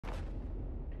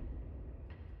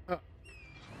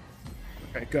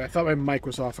Okay, good. I thought my mic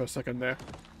was off for a second there.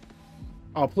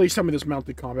 Oh, please tell me this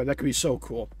mounted combat. That could be so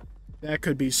cool. That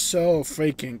could be so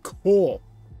freaking cool.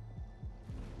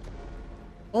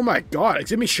 Oh my god, it's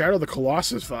giving me Shadow of the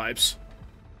Colossus vibes.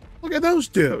 Look at those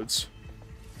dudes.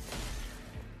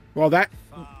 Well, that...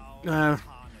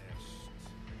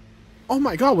 oh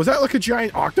my god, was that like a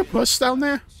giant octopus down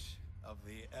there?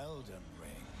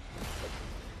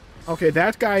 Okay,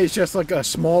 that guy is just like a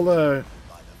smaller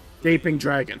gaping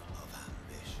dragon.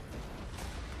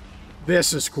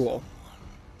 This is cool.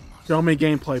 Show me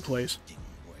gameplay, please.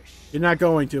 You're not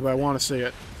going to, but I want to see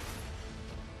it.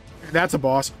 That's a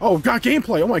boss. Oh, got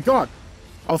gameplay. Oh my god.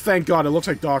 Oh, thank god. It looks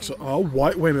like Dark Souls. Oh,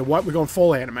 what? Wait a minute. What? We're going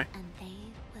full anime.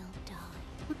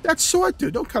 That sword,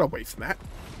 dude. Don't cut away from that.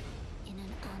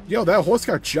 Yo, that horse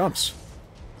got jumps.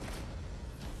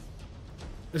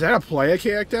 Is that a player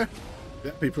character?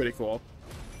 That'd be pretty cool.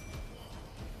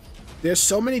 There's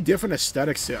so many different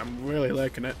aesthetics here. I'm really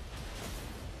liking it.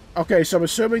 Okay, so I'm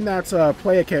assuming that's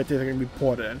player characters are going to be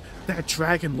ported in. That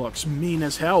dragon looks mean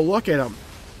as hell. Look at him.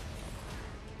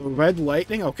 The red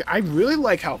lightning. Okay, I really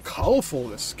like how colorful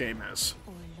this game is.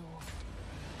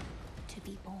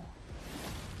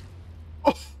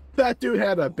 Oh, that dude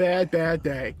had a bad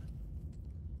day.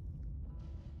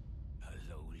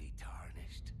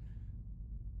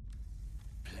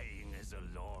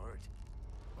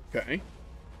 Okay.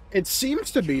 It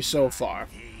seems to be, so far,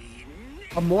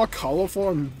 a more colorful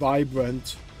and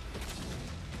vibrant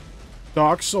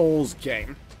Dark Souls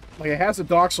game. Like, it has the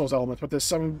Dark Souls elements, but there's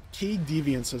some key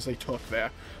deviances they took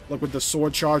there. Like with the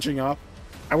sword charging up.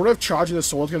 I wonder if charging the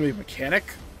sword is going to be a mechanic.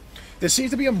 There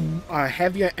seems to be a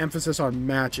heavier emphasis on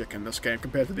magic in this game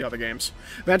compared to the other games.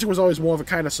 Magic was always more of a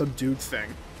kind of subdued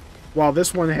thing, while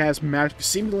this one has magic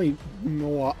seemingly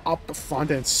more up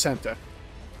front and center.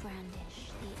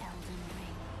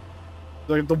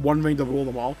 Like the one ring to rule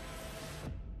them all.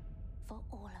 For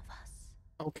all of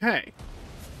us. Okay.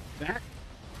 That.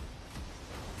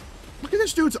 Look at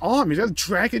this dude's arm. He's got a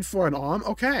dragon for an arm.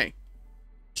 Okay.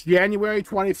 January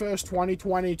 21st,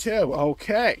 2022.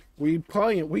 Okay. We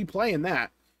playing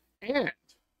that. And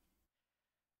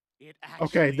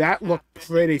okay, that looked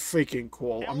pretty freaking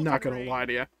cool. I'm not gonna lie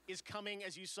to you. Is coming,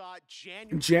 as you saw,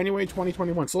 January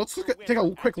 2021. So let's take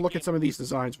a quick look at some of these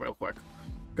designs real quick,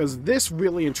 because this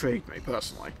really intrigued me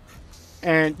personally.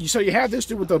 And so you have this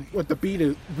dude with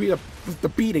the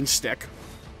beating stick.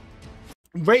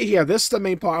 Right here, this is the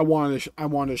main part I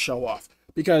wanted to show off,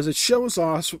 because it shows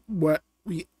us what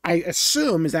I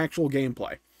assume is actual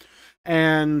gameplay.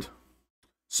 And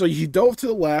so you dove to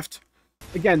the left.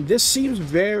 Again, this seems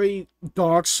very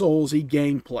Dark Souls-y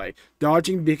gameplay.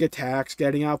 Dodging big attacks,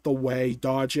 getting out the way,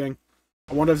 dodging.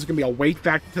 I wonder if there's going to be a weight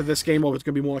factor to this game, or if it's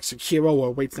going to be more like Sekiro, where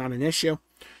weight's not an issue.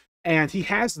 And he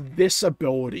has this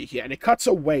ability here, and it cuts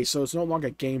away, so it's no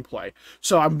longer gameplay.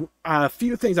 So a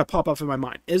few things that pop up in my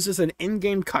mind. Is this an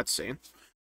in-game cutscene?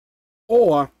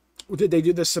 Or did they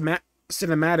do this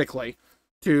cinematically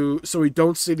so we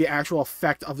don't see the actual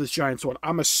effect of this giant sword?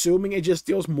 I'm assuming it just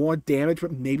deals more damage,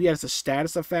 but maybe it has a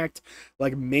status effect,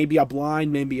 like maybe a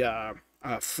blind, maybe a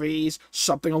freeze,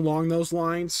 something along those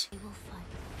lines.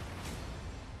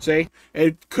 See?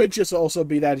 It could just also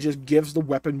be that it just gives the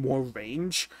weapon more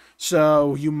range,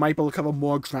 so you might be able to cover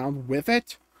more ground with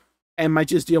it, and might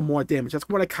just deal more damage. That's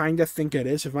what I kind of think it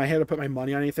is. If I had to put my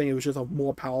money on anything, it was just a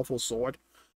more powerful sword.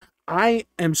 I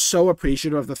am so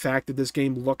appreciative of the fact that this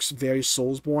game looks very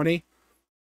Soulsborne-y,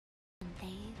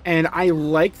 and I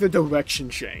like the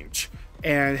direction change,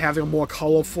 and having a more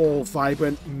colorful,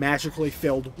 vibrant, magically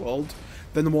filled world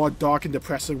than the more dark and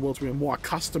depressing worlds we're more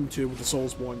accustomed to with the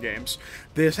Soulsborne games.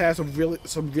 This has some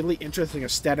really interesting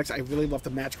aesthetics. I really love the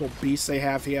magical beasts they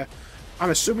have here. I'm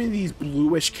assuming these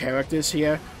bluish characters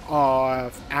here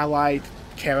are allied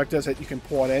characters that you can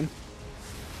port in.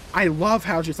 I love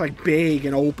how just like big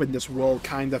and open this world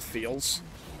kind of feels.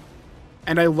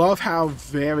 And I love how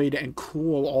varied and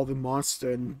cool all the monster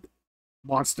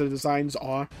designs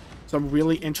are. Some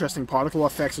really interesting particle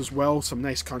effects as well, some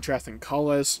nice contrasting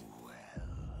colors.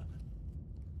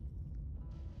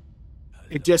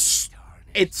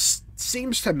 It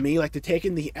seems to me like they're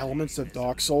taking the elements of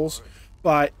Dark Souls,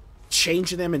 but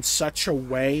changing them in such a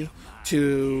way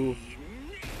to,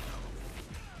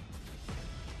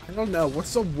 I don't know,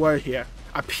 what's the word here?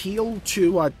 Appeal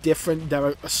to a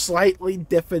slightly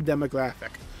different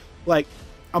demographic. Like,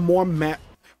 a more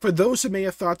for those who may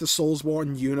have thought the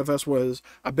Soulsborne universe was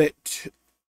a bit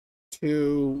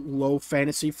too low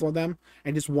fantasy for them,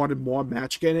 and just wanted more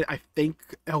magic in it, I think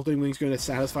Elden Ring's going to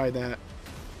satisfy that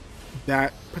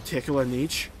particular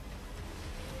niche.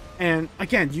 And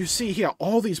again, you see here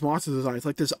all these monster designs,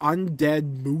 like this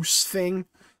undead moose thing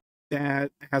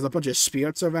that has a bunch of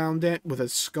spirits around it with a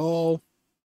skull.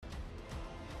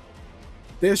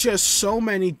 There's just so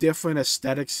many different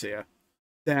aesthetics here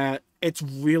that it's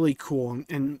really cool,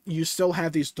 and you still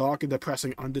have these dark and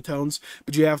depressing undertones,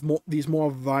 but you have these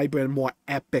more vibrant, more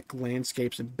epic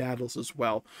landscapes and battles as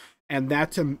well. And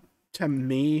that to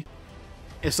me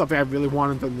is something I really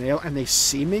wanted to nail, and they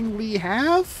seemingly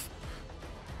have.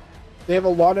 They have a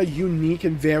lot of unique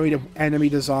and varied enemy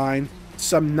design,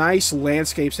 some nice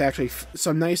landscapes actually,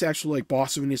 some nice actual like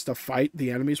boss arenas to fight the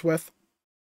enemies with,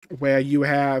 where you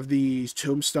have these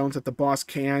tombstones that the boss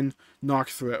can knock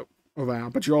through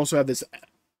around, but you also have this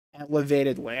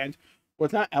elevated land. Well,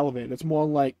 it's not elevated, it's more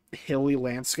like hilly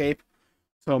landscape,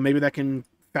 so maybe that can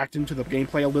factor into the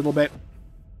gameplay a little bit.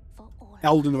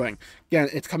 Elden Ring, again,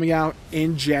 it's coming out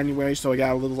in January, so I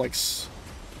got a little like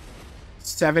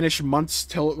 7-ish months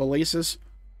till it releases.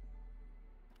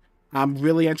 I'm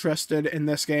really interested in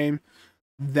this game.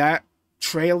 That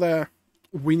trailer,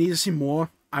 we need to see more.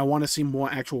 I want to see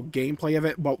more actual gameplay of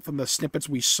it, but from the snippets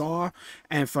we saw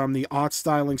and from the art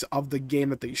stylings of the game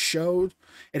that they showed,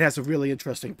 it has a really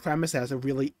interesting premise. It has a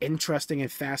really interesting and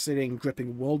fascinating,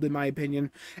 gripping world, in my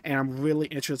opinion, and I'm really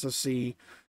interested to see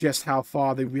just how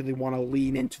far they really want to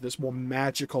lean into this more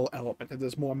magical element, and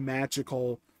this more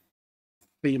magical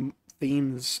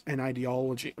themes and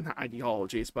ideology, not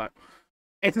ideologies, but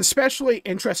it's especially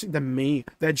interesting to me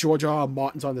that George R. R.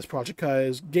 Martin's on this project,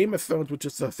 because Game of Thrones, which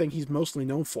is the thing he's mostly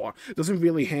known for, doesn't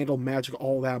really handle magic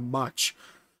all that much.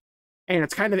 And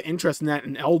it's kind of interesting that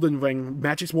in Elden Ring,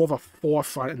 magic's more of a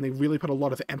forefront, and they really put a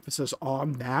lot of emphasis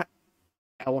on that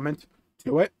element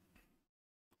to it.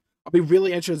 I'll be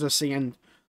really interested to see, and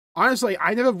honestly,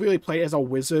 I never really played as a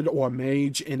wizard or a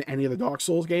mage in any of the Dark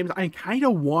Souls games. I kind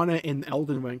of want to in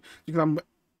Elden Ring, because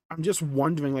I'm just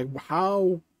wondering, like,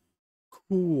 how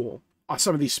cool are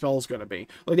some of these spells going to be?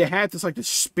 Like, they had this, like, the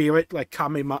spirit, like,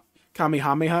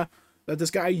 Kamehameha that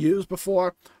this guy used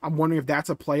before. I'm wondering if that's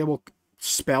a playable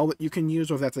spell that you can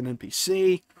use, or if that's an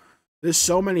NPC. There's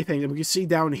so many things. And we can see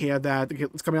down here that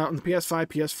it's coming out on the PS5,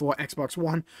 PS4, Xbox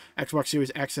One, Xbox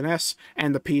Series X and S,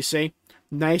 and the PC.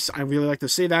 Nice. I really like to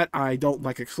see that. I don't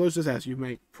like exclusives, as you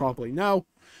may probably know.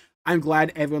 I'm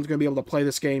glad everyone's going to be able to play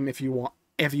this game if you want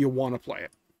to play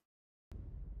it.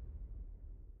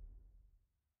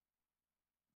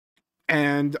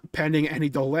 And pending any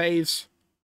delays,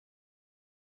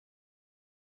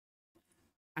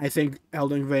 I think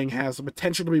Elden Ring has the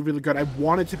potential to be really good. I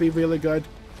want it to be really good.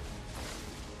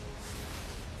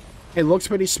 It looks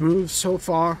pretty smooth so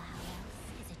far.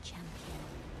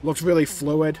 Looks really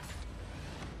fluid.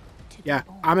 Yeah,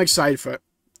 I'm excited for it.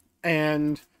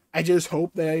 And I just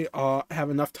hope they have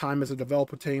enough time as a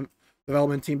development team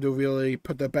to really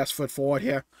put their best foot forward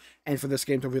here, and for this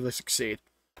game to really succeed.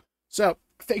 So,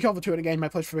 thank you all for tuning in. My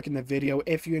pleasure for making the video.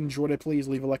 If you enjoyed it, please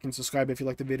leave a like and subscribe if you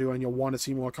liked the video and you'll want to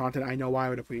see more content. I know I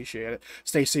would appreciate it.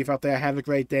 Stay safe out there. Have a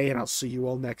great day, and I'll see you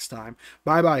all next time.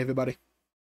 Bye-bye, everybody.